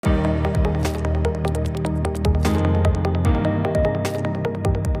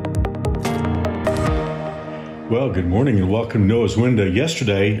Well, good morning and welcome to Noah's Window.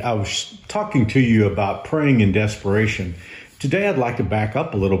 Yesterday, I was talking to you about praying in desperation. Today, I'd like to back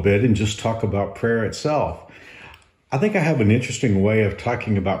up a little bit and just talk about prayer itself. I think I have an interesting way of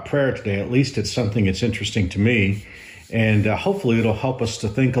talking about prayer today. At least it's something that's interesting to me. And hopefully it'll help us to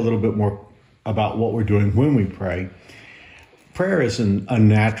think a little bit more about what we're doing when we pray. Prayer is an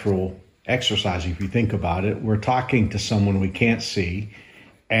unnatural exercise if you think about it. We're talking to someone we can't see.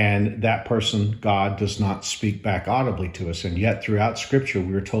 And that person, God, does not speak back audibly to us. And yet throughout Scripture,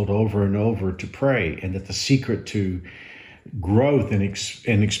 we are told over and over to pray, and that the secret to growth and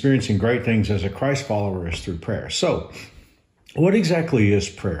experiencing great things as a Christ follower is through prayer. So what exactly is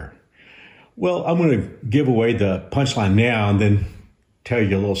prayer? Well, I'm going to give away the punchline now and then tell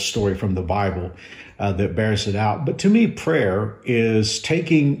you a little story from the Bible that bears it out. But to me, prayer is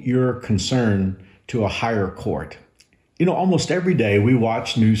taking your concern to a higher court. You know, almost every day we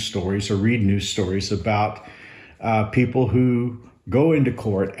watch news stories or read news stories about people who go into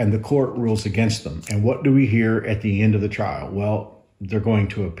court and the court rules against them. And what do we hear at the end of the trial? Well, they're going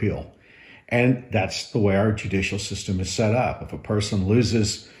to appeal. And that's the way our judicial system is set up. If a person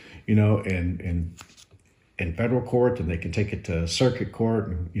loses, in federal court, then they can take it to circuit court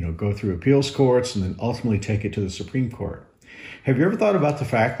and, go through appeals courts and then ultimately take it to the Supreme Court. Have you ever thought about the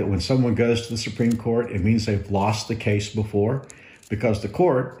fact that when someone goes to the Supreme Court, it means they've lost the case before? Because the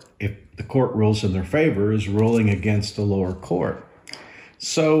court, if the court rules in their favor, is ruling against the lower court.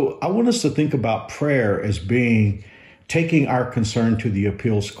 So I want us to think about prayer as being taking our concern to the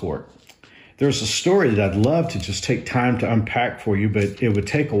appeals court. There's a story that I'd love to just take time to unpack for you, but it would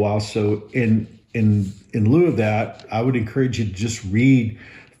take a while. So in lieu of that, I would encourage you to just read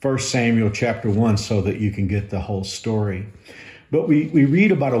 1 Samuel chapter 1 so that you can get the whole story. But we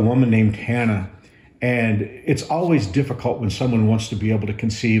read about a woman named Hannah, and it's always difficult when someone wants to be able to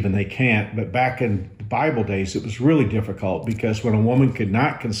conceive and they can't. But back in the Bible days, it was really difficult because when a woman could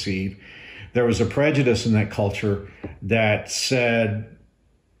not conceive, there was a prejudice in that culture that said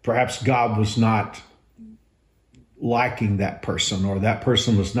perhaps God was not liking that person or that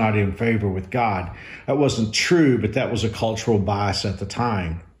person was not in favor with God. That wasn't true, but that was a cultural bias at the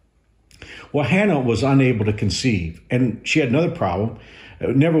time. Well, Hannah was unable to conceive, and she had another problem.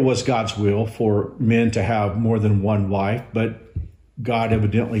 It never was God's will for men to have more than one wife, but God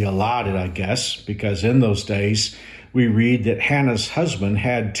evidently allowed it, I guess, because in those days we read that Hannah's husband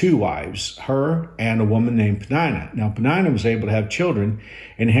had two wives, her and a woman named Peninnah. Now, Peninnah was able to have children,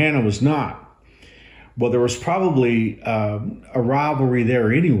 and Hannah was not. Well, there was probably a rivalry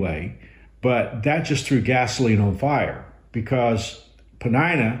there anyway, but that just threw gasoline on fire because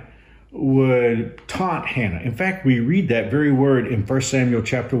Peninnah would taunt Hannah. In fact, we read that very word in 1 Samuel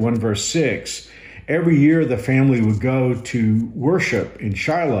chapter 1, verse 6. Every year the family would go to worship in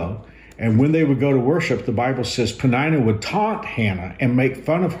Shiloh. And when they would go to worship, the Bible says Peninnah would taunt Hannah and make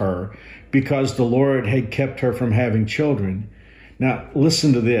fun of her because the Lord had kept her from having children. Now,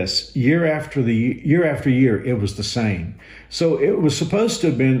 listen to this. Year after year, it was the same. So it was supposed to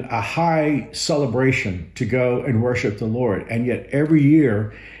have been a high celebration to go and worship the Lord. And yet every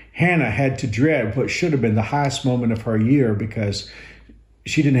year, Hannah had to dread what should have been the highest moment of her year because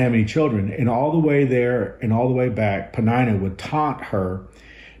she didn't have any children. And all the way there and all the way back, Peninnah would taunt her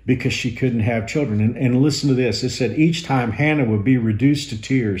because she couldn't have children. And listen to this. It said each time Hannah would be reduced to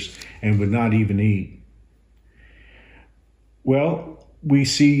tears and would not even eat. Well, we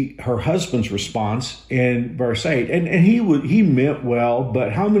see her husband's response in verse 8. And he meant well,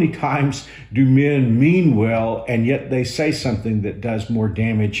 but how many times do men mean well and yet they say something that does more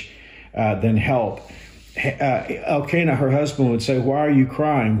damage than help? Elkanah, her husband, would say, "Why are you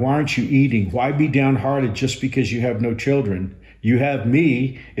crying? Why aren't you eating? Why be downhearted just because you have no children? You have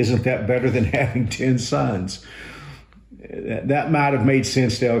me. Isn't that better than having 10 sons?" That might have made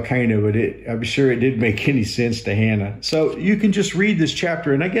sense to Elkanah, but I'm sure it didn't make any sense to Hannah. So you can just read this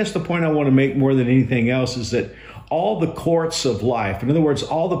chapter. And I guess the point I want to make more than anything else is that all the courts of life, in other words,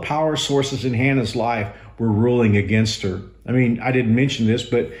 all the power sources in Hannah's life were ruling against her. I mean, I didn't mention this,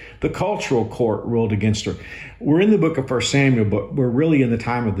 but the cultural court ruled against her. We're in the book of 1 Samuel, but we're really in the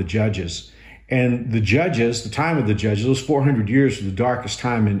time of the judges. And the time of the judges, those 400 years were the darkest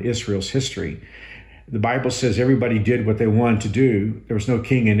time in Israel's history. The Bible says everybody did what they wanted to do. There was no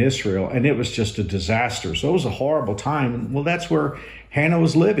king in Israel, and it was just a disaster. So it was a horrible time. Well, that's where Hannah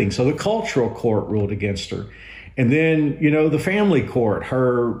was living. So the cultural court ruled against her. And then, the family court,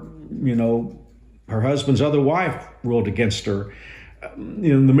 her husband's other wife ruled against her.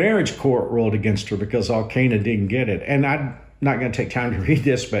 The marriage court ruled against her because Elkanah didn't get it. And I'm not going to take time to read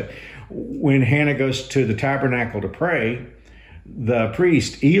this, but when Hannah goes to the tabernacle to pray, the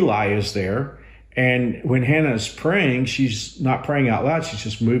priest Eli is there, And when Hannah is praying, she's not praying out loud. She's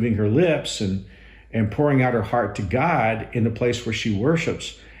just moving her lips and pouring out her heart to God in the place where she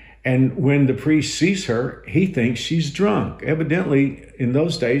worships. And when the priest sees her, he thinks she's drunk. Evidently, in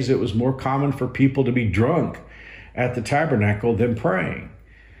those days, it was more common for people to be drunk at the tabernacle than praying.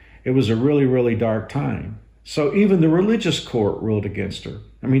 It was a really, really dark time. So even the religious court ruled against her.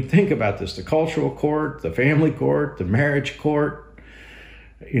 I mean, think about this. The cultural court, the family court, the marriage court,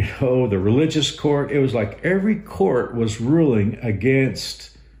 the religious court. It was like every court was ruling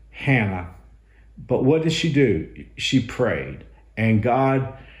against Hannah. But what did she do? She prayed, and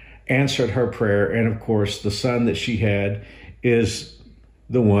God answered her prayer. And of course, the son that she had is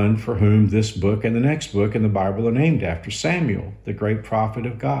the one for whom this book and the next book in the Bible are named after, Samuel, the great prophet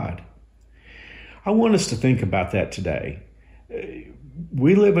of God. I want us to think about that today.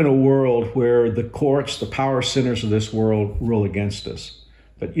 We live in a world where the courts, the power centers of this world rule against us.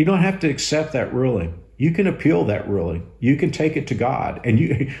 But you don't have to accept that ruling. You can appeal that ruling. You can take it to God.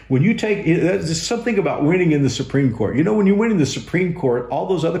 And there's something about winning in the Supreme Court. You know, when you win in the Supreme Court, all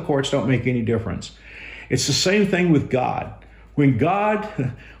those other courts don't make any difference. It's the same thing with God. When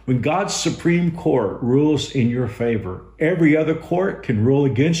God's Supreme Court rules in your favor, every other court can rule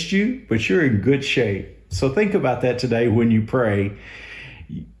against you, but you're in good shape. So think about that today when you pray.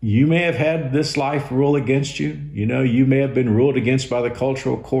 You may have had this life rule against you. You know, you may have been ruled against by the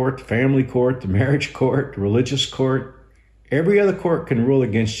cultural court, the family court, the marriage court, the religious court. Every other court can rule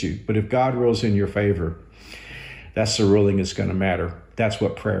against you. But if God rules in your favor, that's the ruling that's going to matter. That's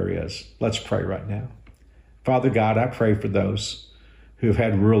what prayer is. Let's pray right now. Father God, I pray for those who have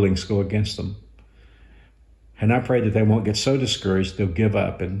had rulings go against them. And I pray that they won't get so discouraged they'll give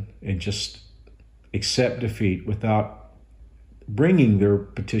up and just accept defeat without bringing their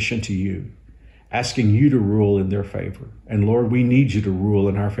petition to you, asking you to rule in their favor. And Lord, we need you to rule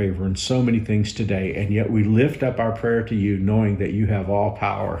in our favor in so many things today. And yet we lift up our prayer to you, knowing that you have all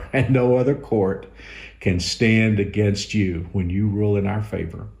power and no other court can stand against you when you rule in our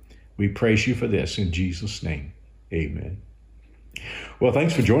favor. We praise you for this in Jesus' name. Amen. Well,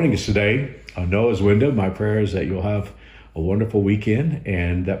 thanks for joining us today on Noah's Window. My prayer is that you'll have a wonderful weekend,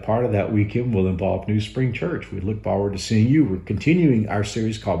 and that part of that weekend will involve New Spring Church. We look forward to seeing you. We're continuing our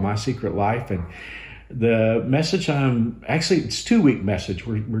series called My Secret Life, and the message it's a 2-week message.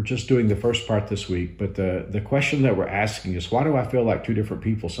 We're just doing the first part this week, but the question that we're asking is, why do I feel like two different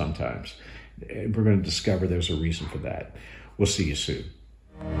people sometimes? And we're going to discover there's a reason for that. We'll see you soon.